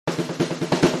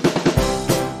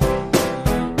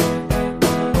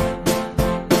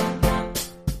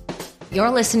You're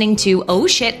listening to Oh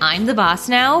Shit, I'm the Boss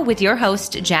Now with your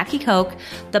host, Jackie Koch,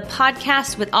 the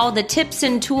podcast with all the tips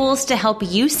and tools to help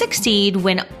you succeed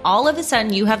when all of a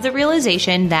sudden you have the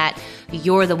realization that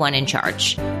you're the one in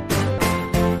charge.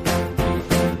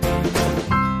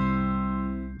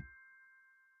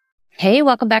 Hey,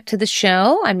 welcome back to the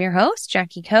show. I'm your host,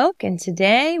 Jackie Koch, and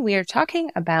today we are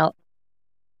talking about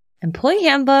employee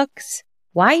handbooks,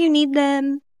 why you need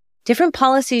them, different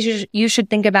policies you should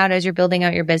think about as you're building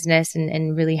out your business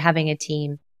and really having a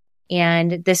team.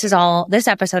 And this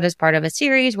episode is part of a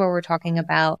series where we're talking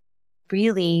about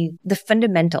really the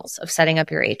fundamentals of setting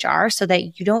up your HR so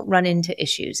that you don't run into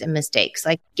issues and mistakes,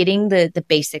 like getting the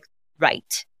basics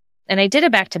right. And I did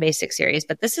a back to basics series,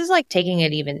 but this is like taking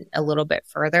it even a little bit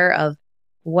further of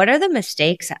what are the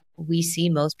mistakes that we see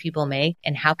most people make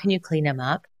and how can you clean them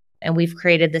up? And we've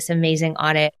created this amazing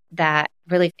audit that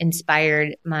really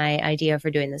inspired my idea for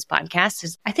doing this podcast.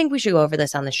 Is I think we should go over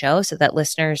this on the show so that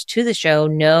listeners to the show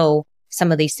know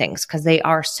some of these things because they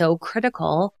are so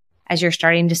critical as you're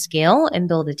starting to scale and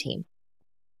build a team.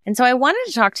 And so I wanted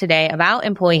to talk today about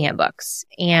employee handbooks,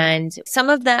 and some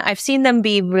of them, I've seen them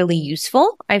be really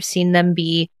useful. I've seen them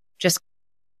be just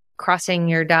crossing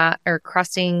your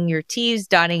T's,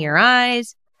 dotting your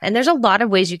I's. And there's a lot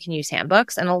of ways you can use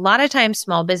handbooks. And a lot of times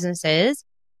small businesses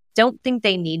don't think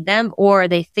they need them, or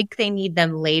they think they need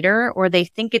them later, or they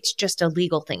think it's just a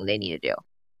legal thing they need to do.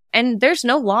 And there's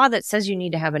no law that says you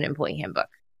need to have an employee handbook.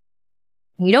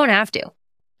 You don't have to.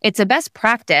 It's a best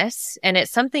practice, and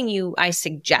it's something I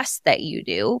suggest that you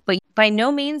do, but by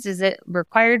no means is it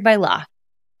required by law.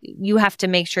 You have to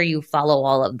make sure you follow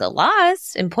all of the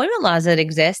laws, employment laws that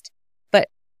exist, but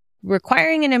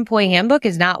requiring an employee handbook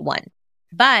is not one.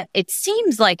 But it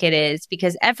seems like it is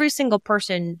because every single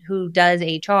person who does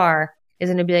HR is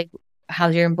going to be like,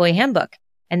 how's your employee handbook?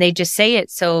 And they just say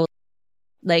it so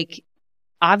like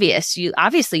obvious.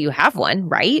 Obviously you have one,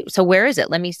 right? So where is it?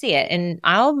 Let me see it. And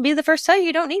I'll be the first to tell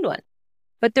you don't need one.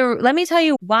 But let me tell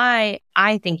you why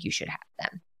I think you should have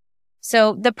them.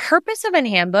 So the purpose of a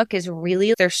handbook is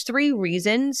really, there's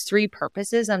three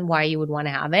purposes on why you would want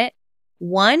to have it.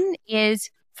 One is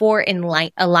for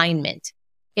alignment.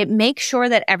 It makes sure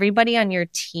that everybody on your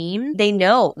team, they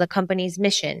know the company's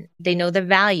mission. They know the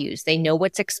values. They know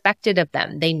what's expected of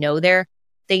them. They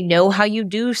know how you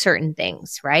do certain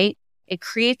things, right? It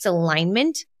creates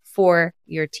alignment for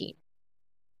your team,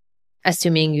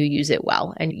 assuming you use it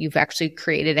well and you've actually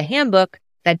created a handbook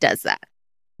that does that.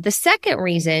 The second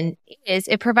reason is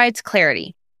it provides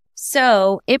clarity.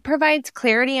 So it provides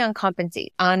clarity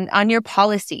on your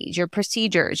policies, your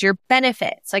procedures, your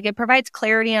benefits. Like it provides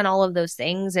clarity on all of those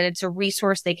things. And it's a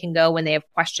resource they can go when they have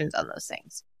questions on those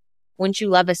things. Wouldn't you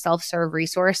love a self-serve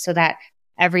resource so that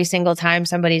every single time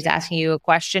somebody's asking you a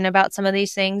question about some of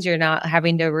these things, you're not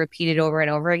having to repeat it over and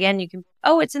over again? You can,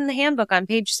 it's in the handbook on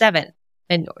page 7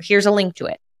 and here's a link to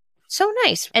it. So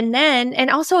nice. And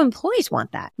also employees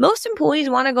want that. Most employees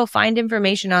want to go find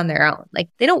information on their own. Like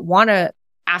they don't want to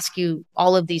ask you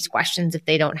all of these questions if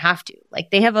they don't have to. Like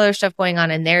they have other stuff going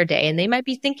on in their day and they might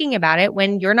be thinking about it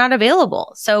when you're not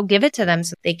available. So give it to them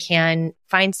so they can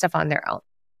find stuff on their own.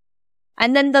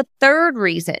 And then the third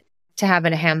reason to have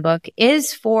a handbook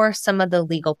is for some of the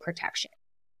legal protection.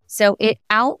 So it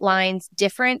outlines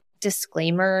different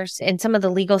disclaimers and some of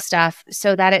the legal stuff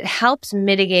so that it helps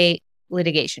mitigate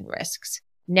litigation risks.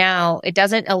 Now, it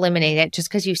doesn't eliminate it. Just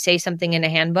because you say something in a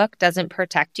handbook doesn't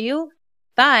protect you,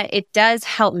 but it does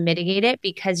help mitigate it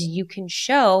because you can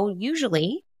show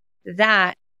usually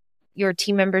that your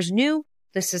team members knew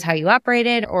this is how you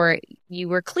operated, or you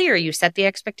were clear, you set the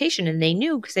expectation and they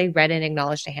knew because they read and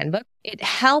acknowledged the handbook. It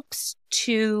helps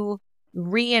to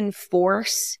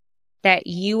reinforce that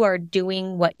you are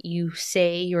doing what you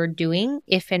say you're doing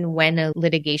if and when a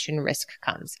litigation risk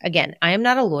comes. Again, I am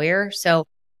not a lawyer, so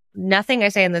nothing I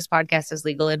say in this podcast is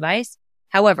legal advice.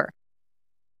 However,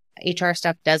 HR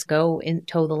stuff does go and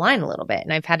toe the line a little bit,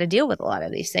 and I've had to deal with a lot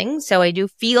of these things. So I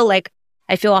feel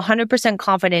 100%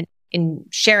 confident in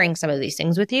sharing some of these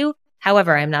things with you.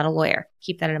 However, I'm not a lawyer.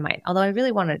 Keep that in mind. Although I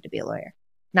really wanted to be a lawyer.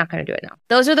 Not going to do it now.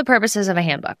 Those are the purposes of a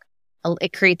handbook.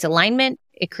 It creates alignment,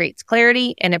 it creates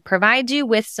clarity, and it provides you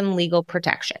with some legal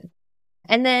protection.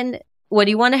 And then what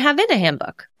do you want to have in a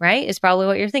handbook, right? Is probably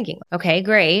what you're thinking. Okay,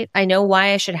 great. I know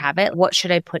why I should have it. What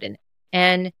should I put in it?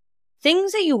 And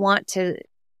things you want to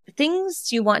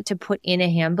put in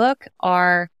a handbook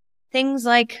are things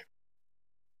like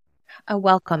a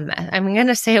welcome. I'm going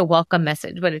to say a welcome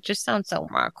message, but it just sounds so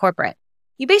corporate.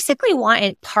 You basically want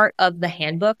it part of the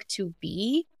handbook to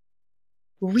be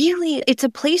really, it's a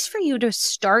place for you to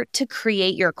start to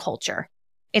create your culture.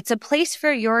 It's a place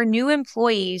for your new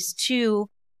employees to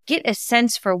get a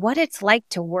sense for what it's like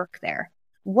to work there.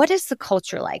 What is the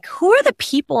culture like? Who are the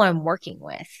people I'm working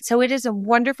with? So it is a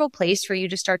wonderful place for you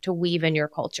to start to weave in your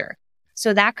culture.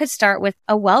 So that could start with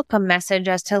a welcome message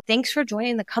as to thanks for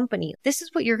joining the company. This is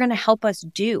what you're going to help us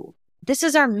do. This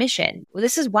is our mission.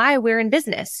 This is why we're in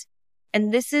business.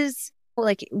 And this is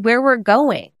like where we're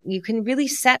going. You can really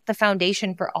set the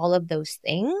foundation for all of those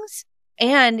things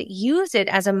and use it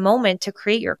as a moment to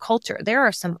create your culture. There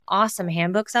are some awesome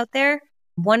handbooks out there.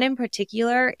 One in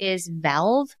particular is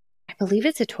Valve. I believe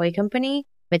it's a toy company.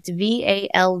 It's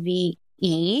VALVE.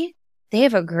 They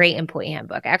have a great employee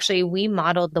handbook. Actually, we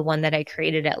modeled the one that I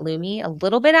created at Lumi a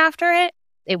little bit after it.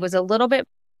 It was a little bit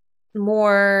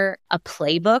more a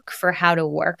playbook for how to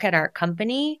work at our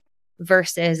company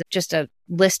versus just a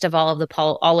list of all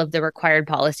of the required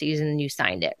policies and then you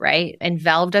signed it, right? And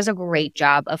Valve does a great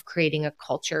job of creating a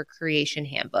culture creation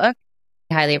handbook.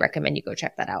 I highly recommend you go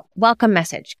check that out. Welcome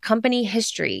message, company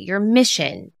history, your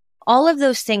mission, all of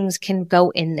those things can go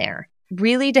in there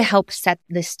really to help set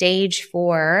the stage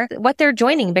for what they're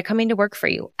joining, but coming to work for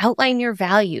you. Outline your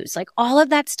values. Like all of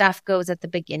that stuff goes at the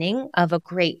beginning of a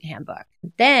great handbook.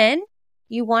 Then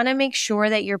you want to make sure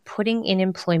that you're putting in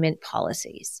employment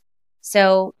policies.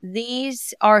 So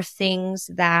these are things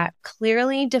that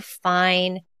clearly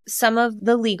define some of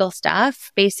the legal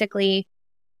stuff, basically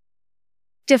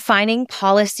defining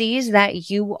policies that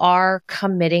you are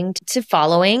committing to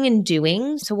following and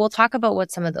doing. So we'll talk about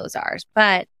what some of those are.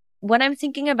 But what I'm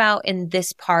thinking about in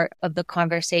this part of the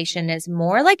conversation is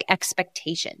more like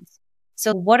expectations.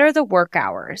 So what are the work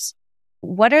hours?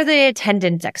 What are the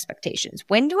attendance expectations?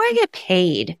 When do I get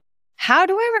paid? How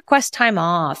do I request time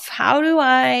off?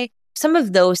 Some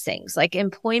of those things, like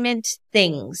employment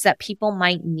things that people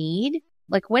might need.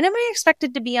 Like, when am I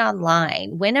expected to be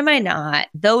online? When am I not?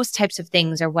 Those types of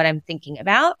things are what I'm thinking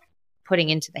about putting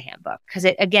into the handbook. Because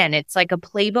it's like a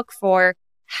playbook for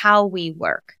how we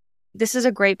work. This is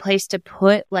a great place to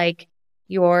put like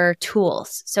your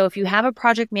tools. So if you have a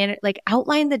project manager, like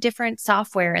outline the different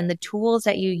software and the tools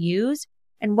that you use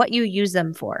and what you use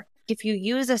them for. If you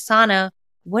use Asana,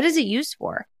 what is it used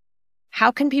for?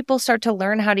 How can people start to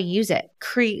learn how to use it?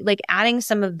 Adding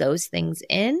some of those things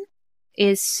in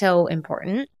is so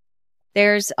important.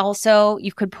 There's also,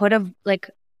 you could put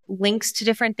links to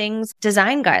different things,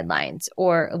 design guidelines,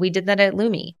 or we did that at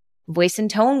Lumi, voice and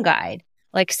tone guide.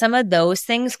 Like some of those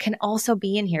things can also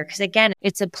be in here because again,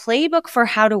 it's a playbook for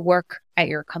how to work at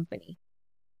your company.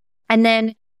 And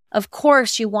then of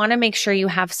course, you want to make sure you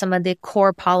have some of the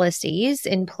core policies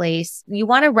in place. You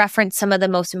want to reference some of the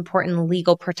most important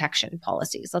legal protection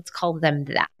policies. Let's call them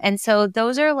that. And so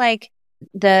those are like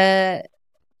the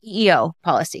EO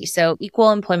policy. So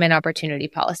equal employment opportunity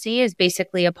policy is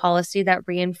basically a policy that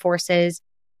reinforces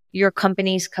your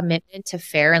company's commitment to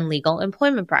fair and legal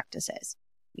employment practices.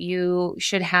 You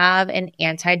should have an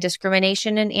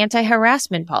anti-discrimination and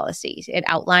anti-harassment policy. It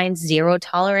outlines zero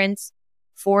tolerance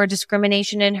for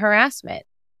discrimination and harassment.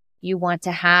 You want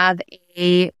to have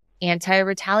a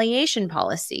anti-retaliation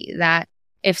policy that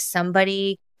if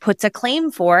somebody puts a claim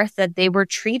forth that they were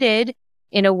treated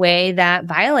in a way that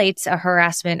violates a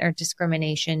harassment or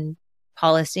discrimination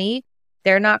policy,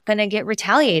 they're not going to get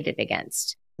retaliated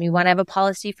against. You want to have a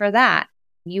policy for that.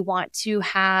 You want to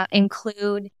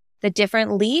include the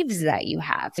different leaves that you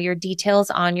have, your details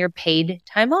on your paid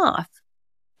time off.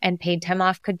 And paid time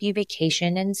off could be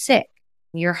vacation and sick.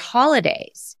 Your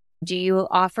holidays. Do you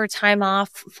offer time off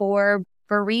for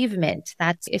bereavement?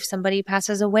 That's if somebody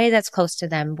passes away that's close to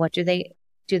them. Do they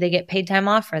get paid time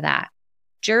off for that?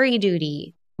 Jury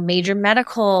duty, major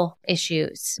medical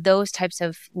issues, those types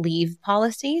of leave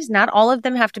policies. Not all of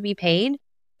them have to be paid.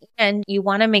 And you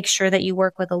want to make sure that you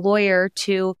work with a lawyer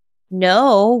to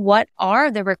know what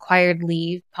are the required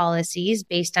leave policies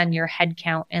based on your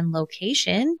headcount and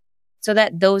location so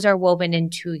that those are woven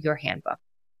into your handbook.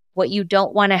 What you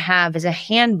don't want to have is a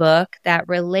handbook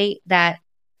that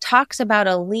talks about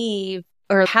a leave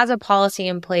or has a policy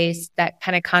in place that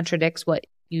kind of contradicts what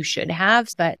you should have.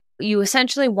 But you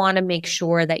essentially want to make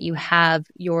sure that you have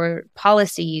your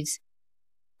policies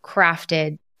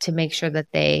crafted to make sure that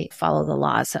they follow the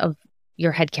laws of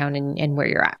your headcount and where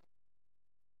you're at.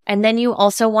 And then you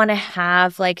also want to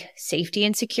have like safety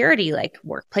and security, like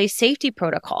workplace safety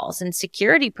protocols and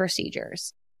security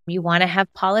procedures. You want to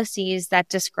have policies that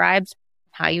describes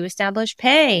how you establish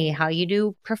pay, how you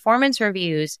do performance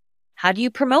reviews, how do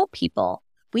you promote people.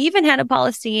 We even had a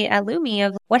policy at Lumi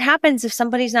of what happens if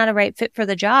somebody's not a right fit for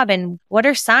the job and what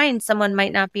are signs someone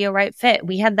might not be a right fit.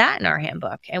 We had that in our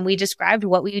handbook and we described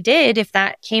what we did if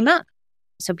that came up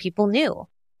so people knew.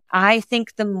 I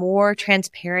think the more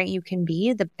transparent you can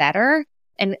be, the better.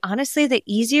 And honestly, the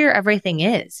easier everything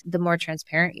is, the more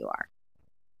transparent you are.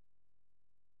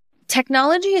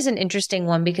 Technology is an interesting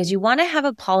one because you want to have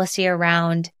a policy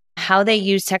around how they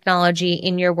use technology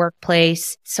in your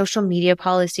workplace. Social media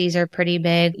policies are pretty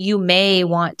big. You may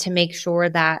want to make sure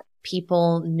that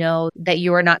people know that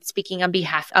you are not speaking on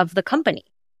behalf of the company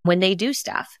when they do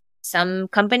stuff. Some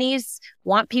companies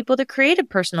want people to create a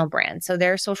personal brand, so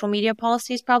their social media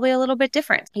policy is probably a little bit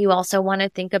different. You also want to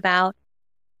think about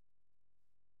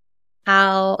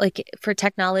how, like for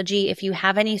technology, if you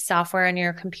have any software on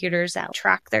your computers that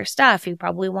track their stuff, you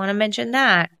probably want to mention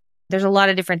that. There's a lot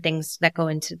of different things that go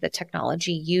into the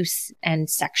technology use and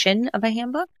section of a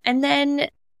handbook. And then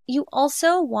you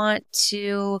also want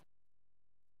to,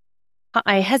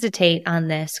 I hesitate on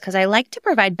this because I like to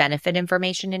provide benefit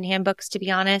information in handbooks, to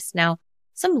be honest. Now,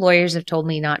 some lawyers have told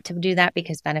me not to do that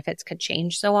because benefits could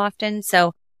change so often.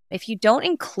 So if you don't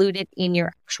include it in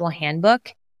your actual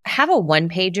handbook, have a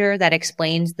one-pager that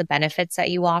explains the benefits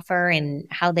that you offer and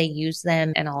how they use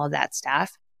them and all of that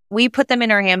stuff. We put them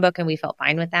in our handbook and we felt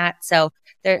fine with that. So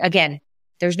there, again,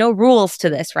 there's no rules to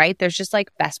this, right? There's just like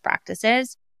best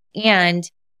practices. And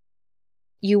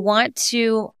you want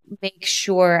to make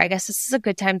sure, I guess this is a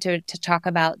good time to talk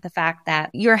about the fact that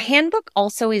your handbook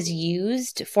also is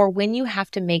used for when you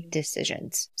have to make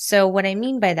decisions. So what I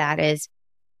mean by that is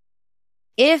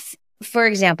if, for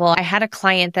example, I had a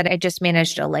client that I just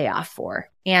managed a layoff for,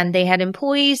 and they had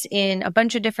employees in a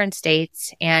bunch of different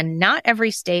states, and not every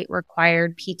state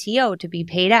required PTO to be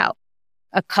paid out.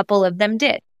 A couple of them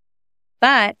did.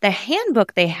 But the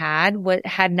handbook they had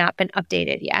had not been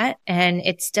updated yet, and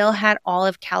it still had all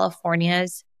of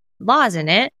California's laws in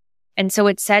it. And so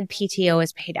it said PTO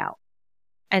is paid out.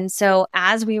 And so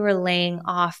as we were laying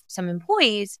off some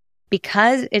employees,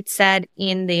 because it said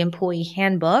in the employee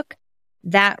handbook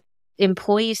that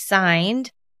employees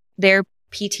signed their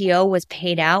PTO was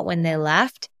paid out when they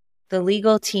left, the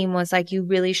legal team was like, you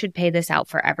really should pay this out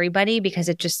for everybody because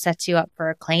it just sets you up for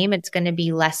a claim. It's going to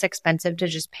be less expensive to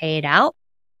just pay it out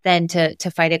than to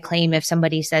fight a claim if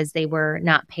somebody says they were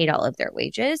not paid all of their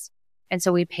wages. And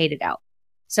so we paid it out.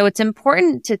 So it's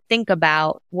important to think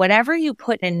about whatever you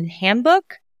put in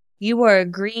handbook, you are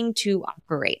agreeing to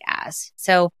operate as.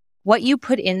 So what you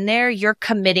put in there, you're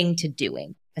committing to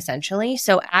doing, essentially.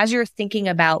 So as you're thinking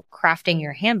about crafting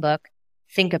your handbook,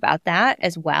 think about that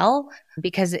as well,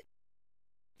 because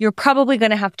you're probably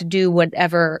going to have to do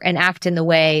whatever and act in the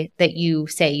way that you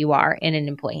say you are in an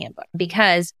employee handbook.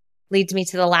 Because leads me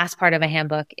to the last part of a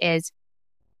handbook is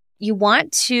you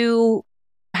want to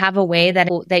have a way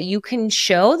that you can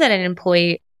show that an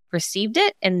employee received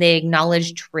it and they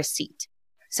acknowledged receipt.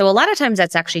 So a lot of times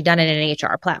that's actually done in an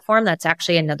HR platform. That's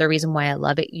actually another reason why I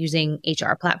love it using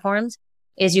HR platforms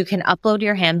is you can upload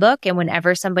your handbook, and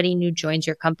whenever somebody new joins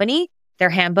your company,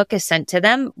 their handbook is sent to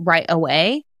them right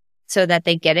away so that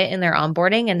they get it in their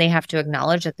onboarding and they have to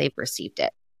acknowledge that they've received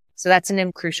it. So that's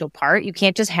an crucial part. You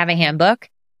can't just have a handbook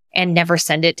and never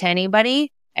send it to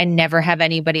anybody and never have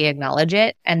anybody acknowledge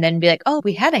it and then be like, oh,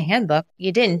 we had a handbook.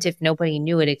 You didn't if nobody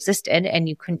knew it existed and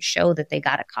you couldn't show that they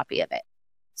got a copy of it.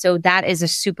 So that is a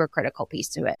super critical piece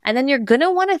to it. And then you're going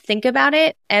to want to think about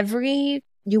it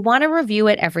you want to review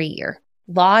it every year.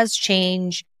 Laws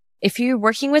change. If you're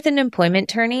working with an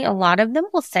employment attorney, a lot of them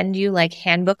will send you like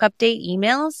handbook update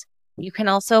emails. You can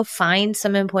also find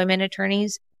some employment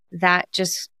attorneys that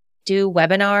just do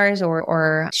webinars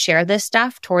or share this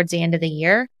stuff towards the end of the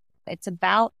year. It's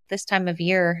about this time of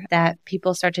year that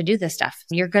people start to do this stuff.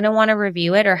 You're going to want to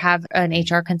review it or have an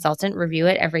HR consultant review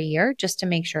it every year just to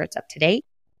make sure it's up to date.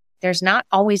 There's not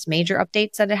always major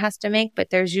updates that it has to make, but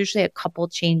there's usually a couple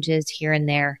changes here and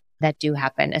there that do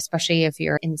happen, especially if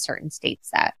you're in certain states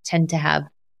that tend to have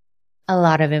a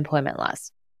lot of employment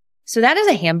laws. So that is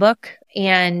a handbook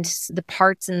and the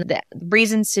parts and the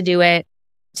reasons to do it,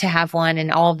 to have one,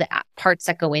 and all of the parts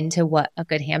that go into what a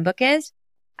good handbook is.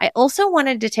 I also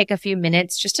wanted to take a few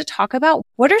minutes just to talk about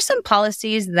what are some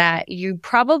policies that you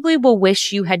probably will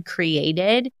wish you had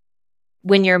created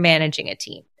when you're managing a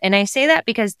team. And I say that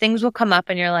because things will come up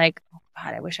and you're like, oh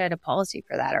God, I wish I had a policy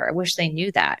for that, or I wish they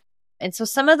knew that. And so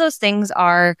some of those things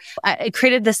are, I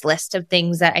created this list of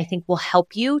things that I think will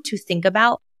help you to think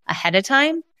about ahead of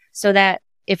time so that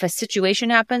if a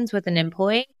situation happens with an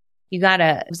employee, you got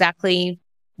exactly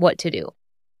what to do.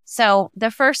 So the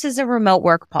first is a remote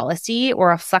work policy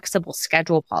or a flexible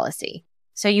schedule policy.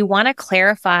 So you want to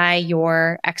clarify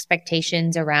your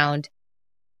expectations around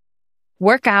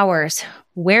work hours,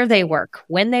 where they work,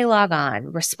 when they log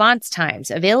on, response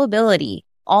times, availability,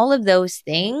 all of those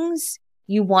things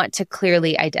you want to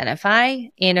clearly identify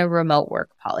in a remote work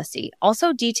policy.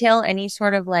 Also detail any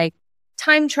sort of like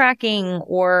time tracking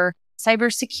or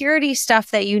cybersecurity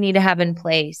stuff that you need to have in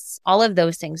place, all of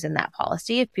those things in that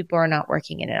policy if people are not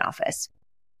working in an office.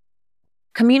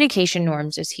 Communication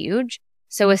norms is huge.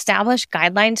 So establish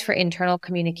guidelines for internal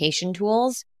communication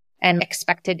tools and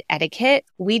expected etiquette.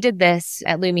 We did this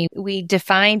at Lumi. We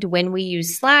defined when we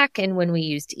used Slack and when we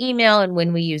used email and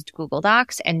when we used Google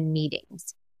Docs and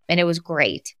meetings. And it was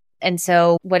great. And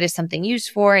so what is something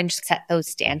used for, and just set those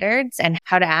standards and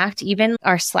how to act. Even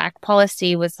our Slack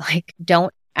policy was like,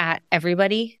 don't at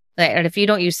everybody. And if you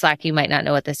don't use Slack, you might not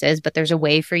know what this is, but there's a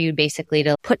way for you basically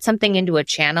to put something into a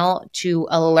channel to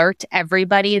alert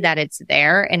everybody that it's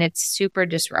there, and it's super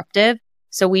disruptive.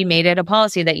 So we made it a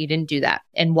policy that you didn't do that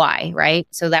and why, right?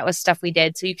 So that was stuff we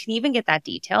did. So you can even get that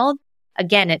detailed.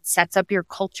 Again, it sets up your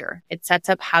culture. It sets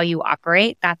up how you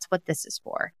operate. That's what this is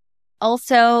for.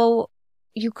 Also,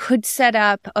 you could set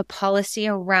up a policy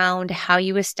around how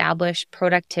you establish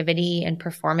productivity and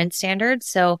performance standards.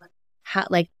 So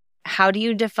how do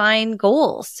you define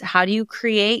goals? How do you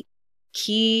create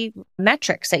key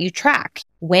metrics that you track?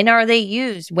 When are they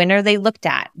used? When are they looked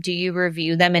at? Do you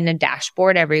review them in a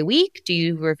dashboard every week? Do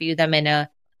you review them in a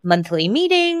monthly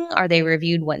meeting? Are they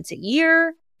reviewed once a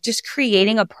year? Just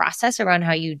creating a process around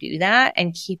how you do that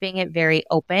and keeping it very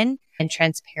open and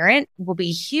transparent will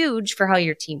be huge for how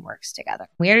your team works together.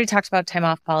 We already talked about time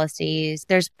off policies.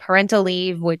 There's parental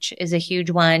leave, which is a huge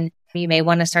one. You may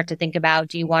want to start to think about,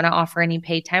 do you want to offer any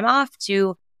paid time off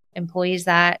to employees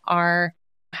that are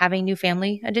having new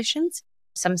family additions?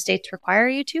 Some states require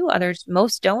you to,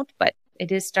 most don't, but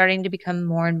it is starting to become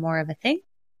more and more of a thing.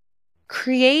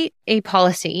 Create a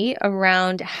policy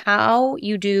around how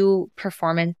you do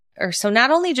performance, so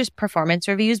not only just performance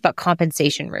reviews, but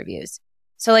compensation reviews.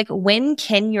 So like, when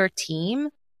can your team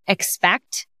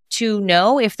expect to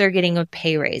know if they're getting a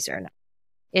pay raise or not?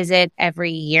 Is it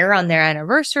every year on their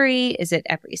anniversary? Is it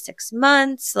every 6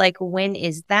 months? Like, when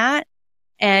is that?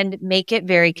 And make it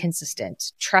very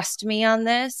consistent. Trust me on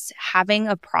this. Having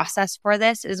a process for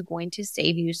this is going to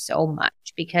save you so much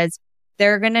because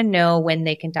they're going to know when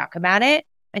they can talk about it.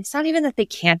 It's not even that they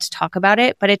can't talk about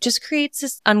it, but it just creates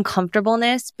this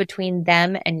uncomfortableness between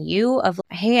them and you of,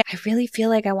 hey, I really feel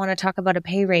like I want to talk about a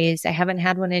pay raise. I haven't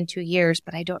had one in 2 years,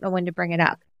 but I don't know when to bring it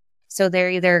up. So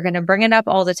they're either going to bring it up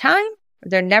all the time, or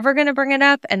they're never going to bring it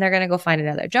up and they're going to go find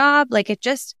another job. Like, it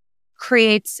just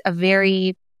creates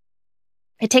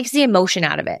it takes the emotion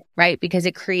out of it, right? Because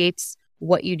it creates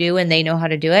what you do and they know how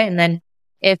to do it. And then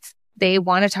if they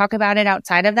want to talk about it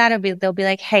outside of that, they'll be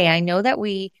like, hey, I know that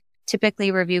we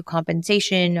typically review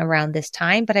compensation around this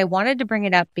time, but I wanted to bring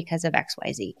it up because of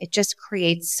XYZ. It just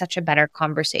creates such a better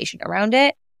conversation around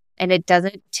it. And it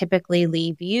doesn't typically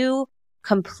leave you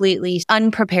completely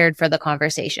unprepared for the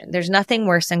conversation. There's nothing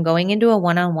worse than going into a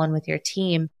one-on-one with your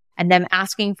team and them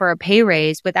asking for a pay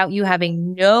raise without you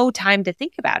having no time to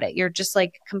think about it. You're just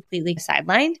like completely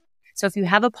sidelined. So if you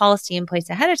have a policy in place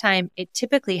ahead of time, it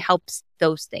typically helps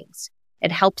those things.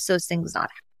 It helps those things not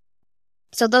happen.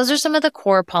 So those are some of the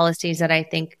core policies that I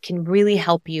think can really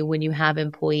help you when you have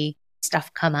employee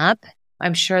stuff come up.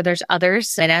 I'm sure there's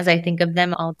others. And as I think of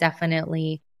them, I'll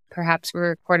definitely perhaps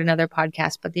record another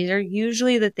podcast. But these are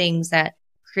usually the things that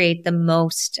create the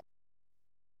most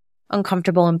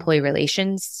uncomfortable employee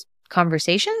relations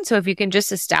conversation. So if you can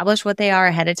just establish what they are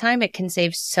ahead of time, it can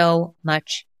save so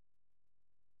much.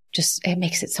 It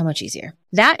makes it so much easier.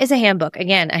 That is a handbook.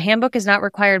 Again, a handbook is not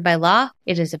required by law.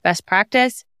 It is a best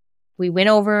practice. We went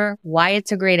over why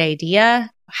it's a great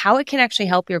idea, how it can actually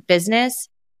help your business.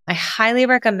 I highly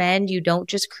recommend you don't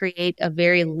just create a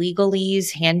very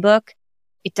legalese handbook.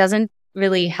 It doesn't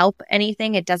really help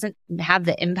anything. It doesn't have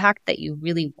the impact that you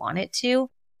really want it to.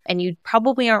 And you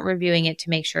probably aren't reviewing it to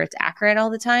make sure it's accurate all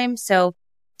the time. So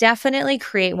definitely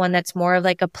create one that's more of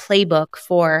like a playbook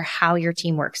for how your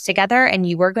team works together. And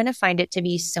you are going to find it to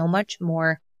be so much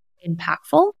more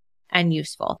impactful and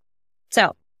useful.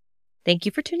 So thank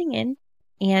you for tuning in.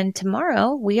 And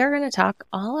tomorrow we are going to talk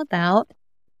all about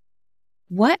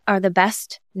what are the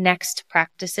best next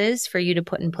practices for you to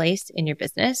put in place in your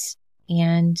business.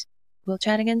 And we'll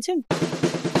chat again soon.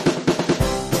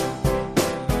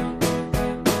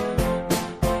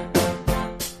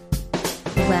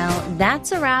 Well,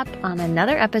 that's a wrap on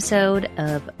another episode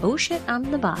of Oh Shit, I'm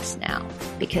the Boss Now.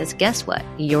 Because guess what?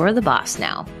 You're the boss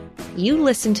now. You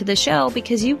listen to the show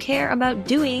because you care about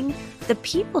doing the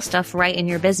people stuff right in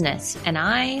your business, and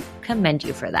I commend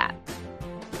you for that.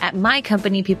 At my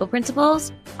company, People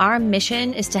Principles, our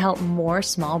mission is to help more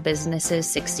small businesses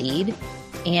succeed,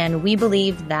 and we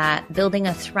believe that building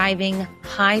a thriving,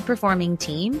 high-performing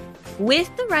team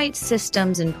with the right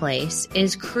systems in place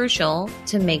is crucial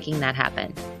to making that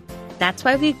happen. That's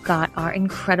why we've got our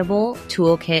incredible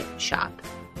toolkit shop.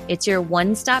 It's your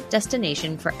one-stop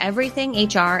destination for everything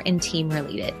HR and team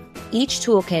related. Each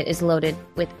toolkit is loaded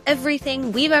with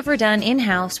everything we've ever done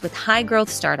in-house with high-growth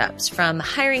startups, from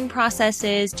hiring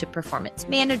processes to performance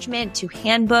management to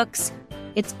handbooks.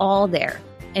 It's all there.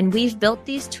 And we've built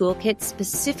these toolkits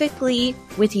specifically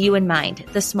with you in mind,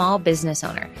 the small business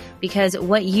owner, because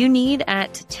what you need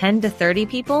at 10 to 30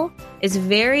 people is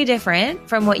very different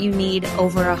from what you need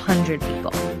over 100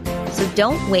 people. So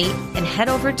don't wait and head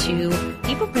over to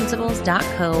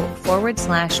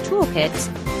peopleprinciples.co/toolkits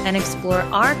and explore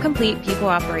our complete people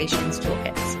operations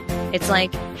toolkits. It's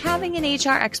like having an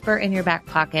HR expert in your back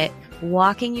pocket,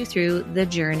 walking you through the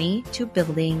journey to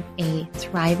building a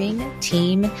thriving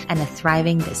team and a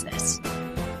thriving business.